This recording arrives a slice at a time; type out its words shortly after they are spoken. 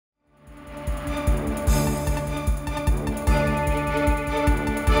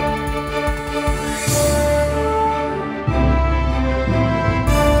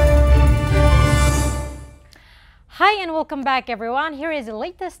Welcome back, everyone. Here is the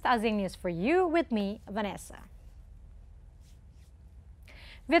latest ASEAN news for you with me, Vanessa.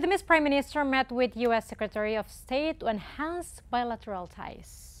 Vietnamese Prime Minister met with U.S. Secretary of State to enhance bilateral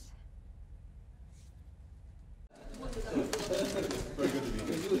ties.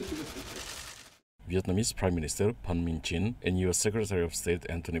 Vietnamese Prime Minister Pham Minh Chinh and U.S. Secretary of State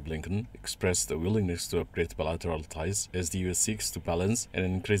Antony Blinken expressed a willingness to upgrade bilateral ties as the U.S. seeks to balance an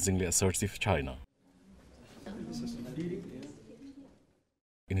increasingly assertive China.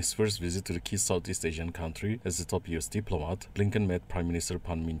 In his first visit to the key Southeast Asian country as a top U.S. diplomat, Blinken met Prime Minister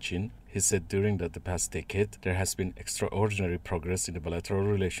Pham Minh Chinh. He said during the past decade, there has been extraordinary progress in the bilateral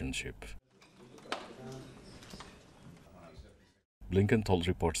relationship. Blinken told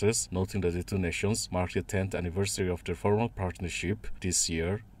reporters, noting that the two nations marked the 10th anniversary of their formal partnership this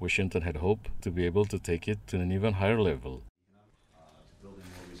year, Washington had hoped to be able to take it to an even higher level.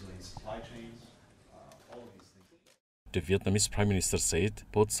 The Vietnamese Prime Minister said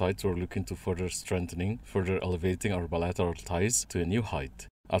both sides were looking to further elevating our bilateral ties to a new height.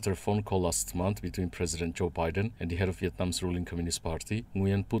 After a phone call last month between President Joe Biden and the head of Vietnam's ruling Communist Party,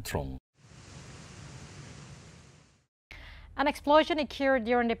 Nguyen Phu Trong. An explosion occurred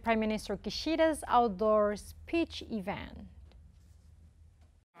during the Prime Minister Kishida's outdoor speech event.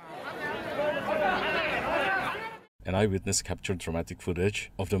 An eyewitness captured dramatic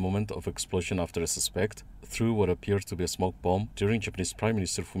footage of the moment of explosion after a suspect threw what appeared to be a smoke bomb during Japanese Prime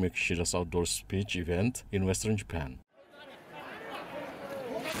Minister Fumio Kishida's outdoor speech event in western Japan.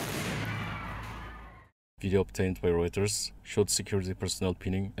 Video obtained by Reuters showed security personnel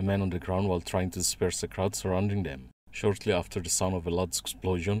pinning a man on the ground while trying to disperse the crowd surrounding them. Shortly after, the sound of a loud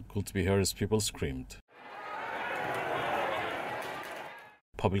explosion could be heard as people screamed.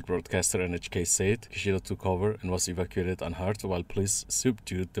 Public broadcaster NHK said Kishida took over and was evacuated unhurt while police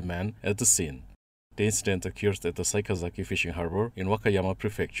subdued the man at the scene. The incident occurred at the Saikazaki fishing harbor in Wakayama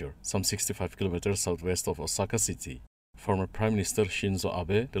Prefecture, some 65 kilometers southwest of Osaka City. Former Prime Minister Shinzo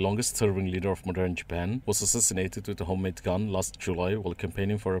Abe, the longest-serving leader of modern Japan, was assassinated with a homemade gun last July while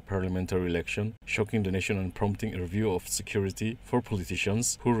campaigning for a parliamentary election, shocking the nation and prompting a review of security for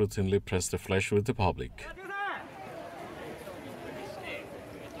politicians who routinely press the flesh with the public.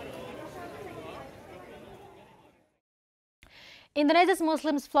 Indonesia's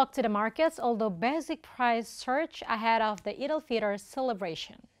Muslims flocked to the markets, although basic price surged ahead of the Eid al-Fitr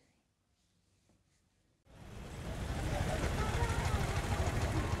celebration.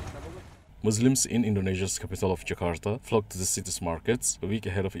 Muslims in Indonesia's capital of Jakarta flocked to the city's markets a week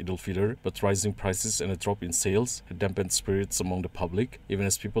ahead of Eid al-Fitr, but rising prices and a drop in sales had dampened spirits among the public, even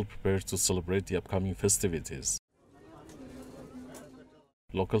as people prepared to celebrate the upcoming festivities.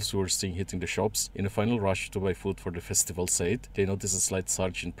 Locals who were seen hitting the shops in a final rush to buy food for the festival said they noticed a slight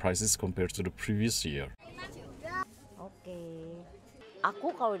surge in prices compared to the previous year.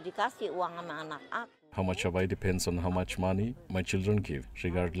 How much I buy depends on how much money my children give.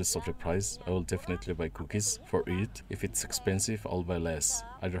 Regardless of the price, I will definitely buy cookies for it. If it's expensive, I'll buy less.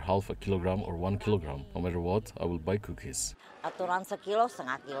 Either half a kilogram or 1 kilogram. No matter what, I will buy cookies.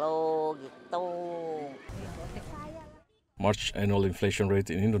 March annual inflation rate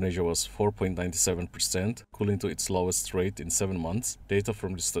in Indonesia was 4.97%, cooling to its lowest rate in 7 months, data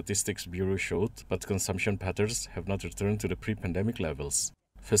from the Statistics Bureau showed, but consumption patterns have not returned to the pre-pandemic levels.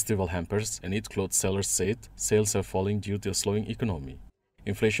 Festival hampers and Eid clothes sellers said sales are falling due to a slowing economy.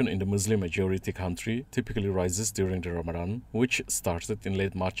 Inflation in the Muslim-majority country typically rises during the Ramadan, which started in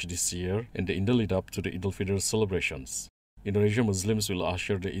late March this year and in the lead-up to the Eid al-Fitr celebrations. Indonesian Muslims will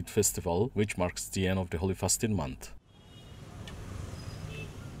usher the Eid festival, which marks the end of the holy fasting month.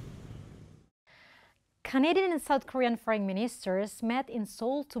 Canadian and South Korean foreign ministers met in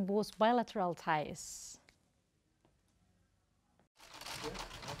Seoul to boost bilateral ties.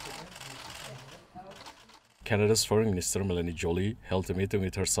 Canada's Foreign Minister Melanie Joly held a meeting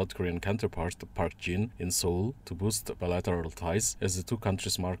with her South Korean counterpart Park Jin in Seoul to boost bilateral ties as the two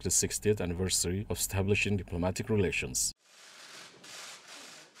countries mark the 60th anniversary of establishing diplomatic relations.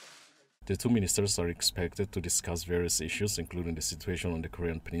 The two ministers are expected to discuss various issues, including the situation on the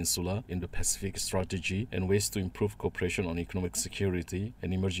Korean Peninsula, Indo-Pacific strategy, and ways to improve cooperation on economic security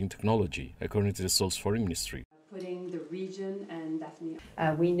and emerging technology, according to the Seoul's Foreign Ministry. Putting the region and definitely,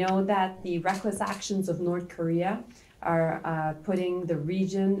 we know that the reckless actions of North Korea are putting the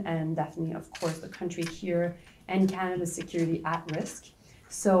region and definitely, of course, the country here and Canada's security at risk.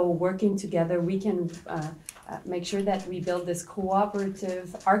 So working together, we can make sure that we build this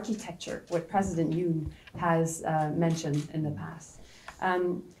cooperative architecture, what President Yoon has mentioned in the past.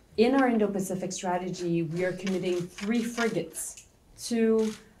 In our Indo-Pacific strategy, we are committing 3 frigates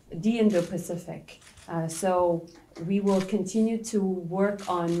to the Indo-Pacific So we will continue to work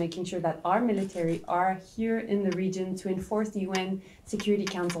on making sure that our military are here in the region to enforce the UN Security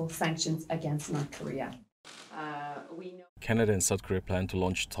Council sanctions against North Korea. Canada and South Korea plan to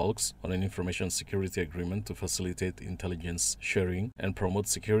launch talks on an information security agreement to facilitate intelligence sharing and promote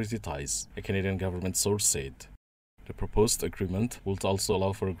security ties, a Canadian government source said. The proposed agreement would also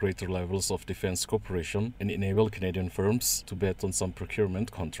allow for greater levels of defense cooperation and enable Canadian firms to bet on some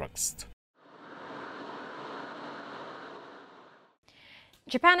procurement contracts.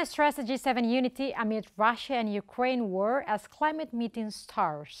 Japan stressed G7 unity amid Russia and Ukraine war as climate meeting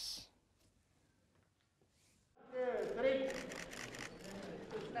stars.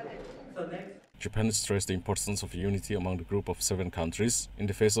 Japan stressed the importance of unity among the group of 7 countries in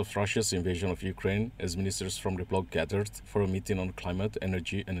the face of Russia's invasion of Ukraine as ministers from the bloc gathered for a meeting on climate,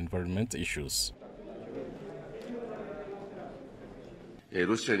 energy and environment issues.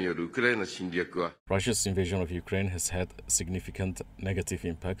 Russia's invasion of Ukraine has had a significant negative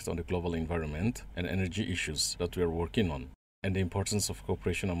impact on the global environment and energy issues that we are working on. And the importance of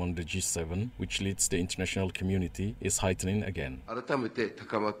cooperation among the G7, which leads the international community, is heightening again.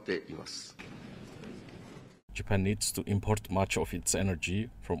 Japan needs to import much of its energy,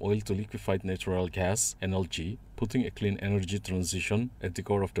 from oil to liquefied natural gas, (LNG), putting a clean energy transition at the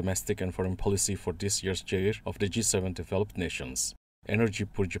core of domestic and foreign policy for this year's chair of the G7 developed nations. Energy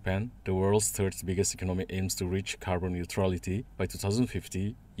Poor Japan, the world's third biggest economy, aims to reach carbon neutrality by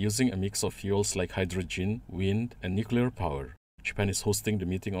 2050 using a mix of fuels like hydrogen, wind, and nuclear power. Japan is hosting the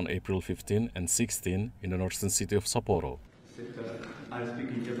meeting on April 15 and 16 in the northern city of Sapporo. I speak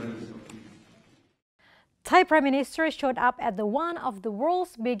in Japanese. Thai Prime Minister showed up at one of the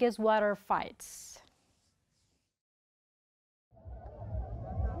world's biggest water fights.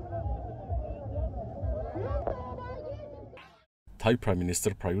 Thai Prime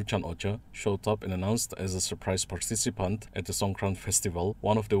Minister Prayut Chan-o-cha showed up and announced as a surprise participant at the Songkran Festival,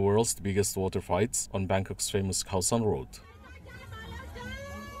 one of the world's biggest water fights on Bangkok's famous Khao San Road.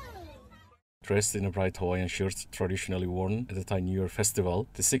 Dressed in a bright Hawaiian shirt traditionally worn at the Thai New Year festival,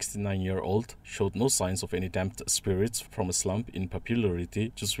 the 69-year-old showed no signs of any damped spirits from a slump in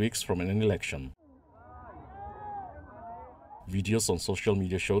popularity just weeks from an election. Videos on social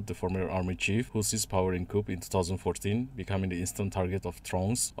media showed the former army chief, who seized power in coup in 2014, becoming the instant target of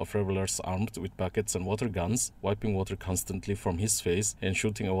throngs of revelers armed with buckets and water guns, wiping water constantly from his face and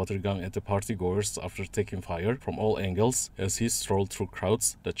shooting a water gun at the partygoers after taking fire from all angles as he strolled through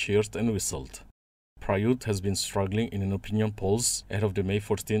crowds that cheered and whistled. Prayut has been struggling in an opinion polls ahead of the May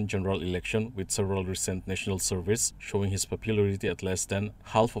 14 general election, with several recent national surveys showing his popularity at less than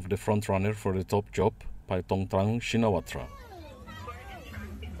half of the frontrunner for the top job, Paetongtarn Shinawatra.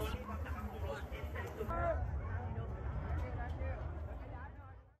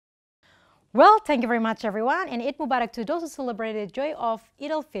 Well, thank you very much, everyone, and Eid Mubarak to those who celebrated the joy of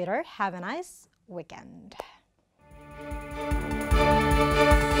Eid al-Fitr. Have a nice weekend.